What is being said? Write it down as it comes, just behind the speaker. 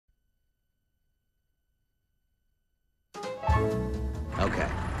Okay,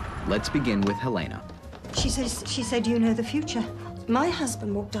 let's begin with Helena. She said you know the future. My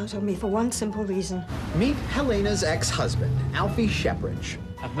husband walked out on me for one simple reason. Meet Helena's ex-husband, Alfie Shepherdge.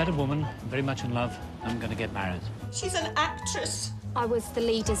 I've met a woman, very much in love. I'm going to get married. She's an actress. I was the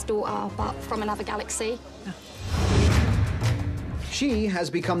leader's daughter, but from another galaxy. Yeah. She has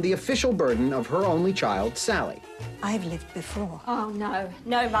become the official burden of her only child, Sally. I've lived before. Oh, no.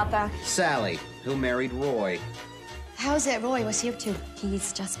 No, Mother. Sally, who married Roy. How's it, Roy? What's he up to?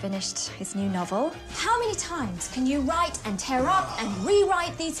 He's just finished his new novel. How many times can you write and tear up and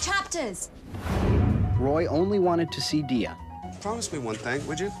rewrite these chapters? Roy only wanted to see Dia. Promise me one thing,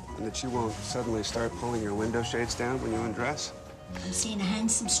 would you? And that you won't suddenly start pulling your window shades down when you undress? I'm seeing a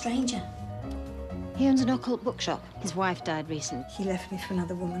handsome stranger. He owns an occult bookshop. His wife died recently. He left me for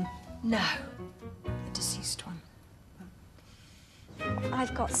another woman. No. A deceased one.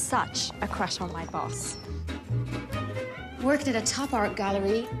 I've got such a crush on my boss. Worked at a top art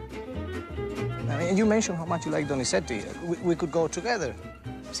gallery. I mean, you mentioned how much you like Donizetti. We could go together.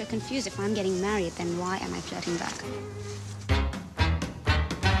 I'm so confused. If I'm getting married, then why am I flirting back?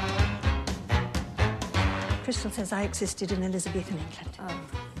 Crystal says I existed in Elizabethan England. Oh.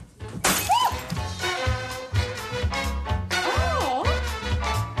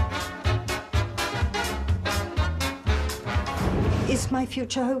 Is my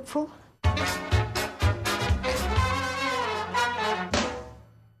future hopeful?